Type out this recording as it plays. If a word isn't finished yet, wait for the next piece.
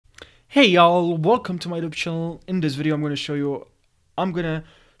Hey y'all, welcome to my YouTube channel. In this video I'm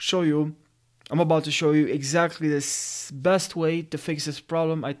about to show you exactly the best way to fix this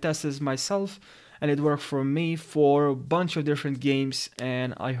problem. I tested this myself and it worked for me for a bunch of different games,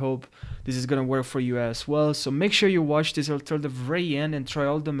 and I hope this is gonna work for you as well. So make sure you watch this until the very end and try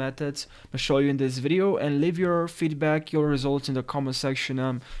all the methods I'll show you in this video, and leave your feedback, your results in the comment section.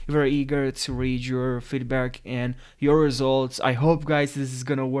 I'm very eager to read your feedback and your results. I hope, guys, this is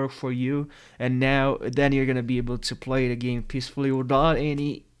gonna work for you, and then you're gonna be able to play the game peacefully without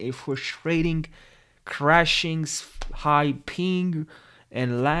any frustrating crashings, high ping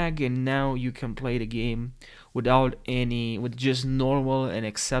and lag, and now you can play the game with just normal and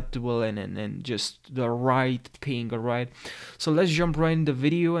acceptable and just the right ping. Alright, so let's jump right in the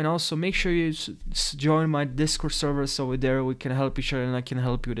video, and also make sure you join my Discord server, so there we can help each other and I can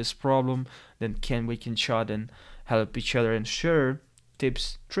help you with this problem. Then we can chat and help each other and share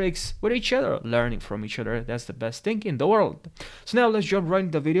tips, tricks with each other, learning from each other. That's the best thing in the world. So now let's jump right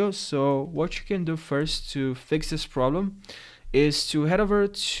into the video. So what you can do first to fix this problem is to head over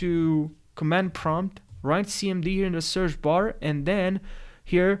to command prompt, write CMD here in the search bar, and then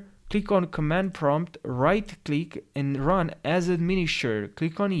here click on command prompt, right click and run as administrator.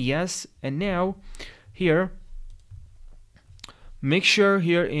 Click on yes, and now here make sure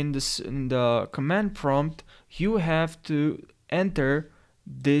here in the command prompt you have to enter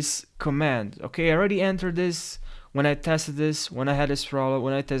this command. Okay, I already entered this when I tested this, when I had this problem,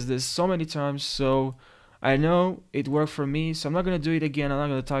 when I tested this so many times, so I know it worked for me. So I'm not gonna do it again. I'm not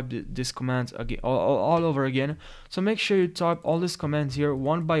gonna type this command again all over again. So make sure you type all these commands here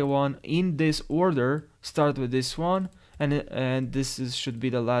one by one in this order. Start with this one, and should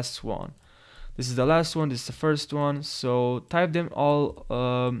be the last one. This is the last one, this is the first one. So type them all,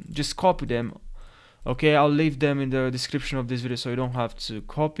 just copy them. Okay, I'll leave them in the description of this video so you don't have to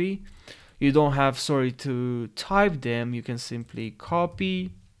copy. You don't have, to type them. You can simply copy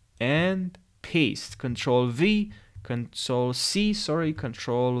and paste. Control V, Control C,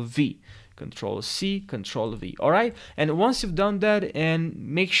 Control V, Control C, Control V. Alright, and once you've done that, and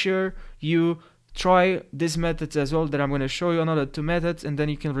make sure you try these methods as well that I'm going to show you, another two methods, and then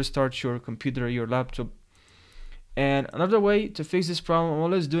you can restart your computer, your laptop. And another way to fix this problem, I'm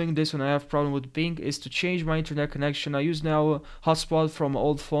always doing this when I have problem with ping, is to change my internet connection. I use now a hotspot from an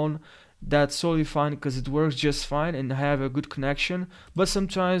old phone. That's totally fine because it works just fine and I have a good connection, but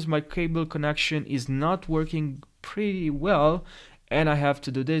sometimes my cable connection is not working pretty well and I have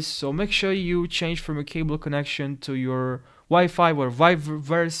to do this. So make sure you change from a cable connection to your Wi-Fi or vice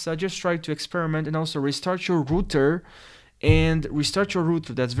versa. Just try to experiment, and also restart your router.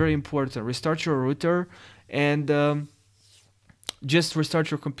 That's very important. Restart your router, and just restart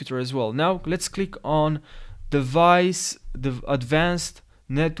your computer as well. Now let's click on device, the advanced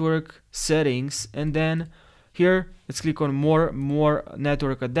network settings, and then here let's click on more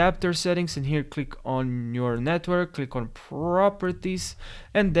network adapter settings, and here click on your network, click on properties,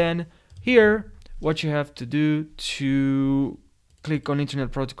 and then here what you have to do to click on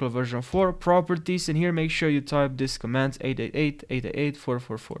Internet Protocol version 4 properties, and here make sure you type this command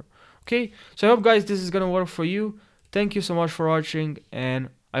 888.888.444. okay, so I hope, guys, this is gonna work for you. Thank you so much for watching, and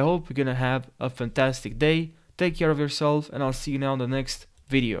I hope you're gonna have a fantastic day. Take care of yourself, and I'll see you now in the next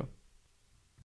video.